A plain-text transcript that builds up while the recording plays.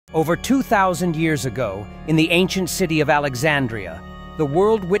Over 2,000 years ago, in the ancient city of Alexandria, the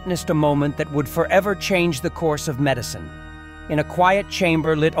world witnessed a moment that would forever change the course of medicine. In a quiet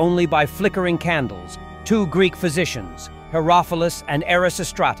chamber lit only by flickering candles, two Greek physicians, Herophilus and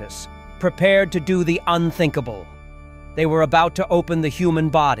Erasistratus, prepared to do the unthinkable. They were about to open the human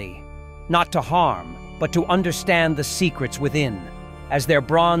body, not to harm, but to understand the secrets within. As their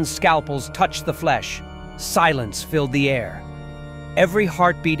bronze scalpels touched the flesh, silence filled the air. Every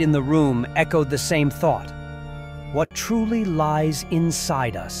heartbeat in the room echoed the same thought: what truly lies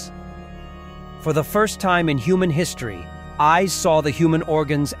inside us? For the first time in human history, eyes saw the human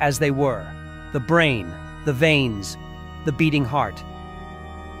organs as they were: the brain, the veins, the beating heart.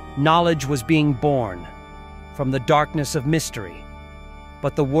 Knowledge was being born from the darkness of mystery,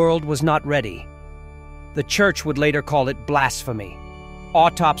 but the world was not ready. The church would later call it blasphemy.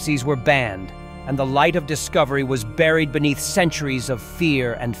 Autopsies were banned, and the light of discovery was buried beneath centuries of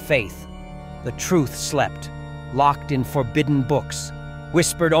fear and faith. The truth slept, locked in forbidden books,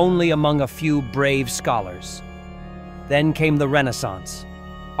 whispered only among a few brave scholars. Then came the Renaissance.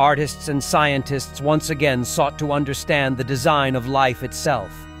 Artists and scientists once again sought to understand the design of life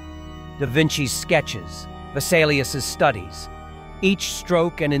itself. Da Vinci's sketches, Vesalius's studies. Each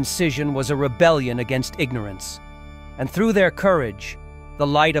stroke and incision was a rebellion against ignorance. And through their courage, the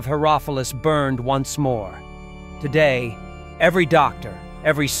light of Herophilus burned once more. Today, every doctor,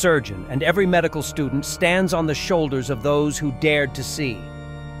 every surgeon, and every medical student stands on the shoulders of those who dared to see.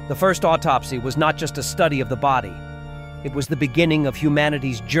 The first autopsy was not just a study of the body. It was the beginning of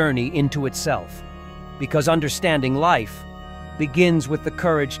humanity's journey into itself. Because understanding life begins with the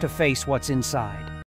courage to face what's inside.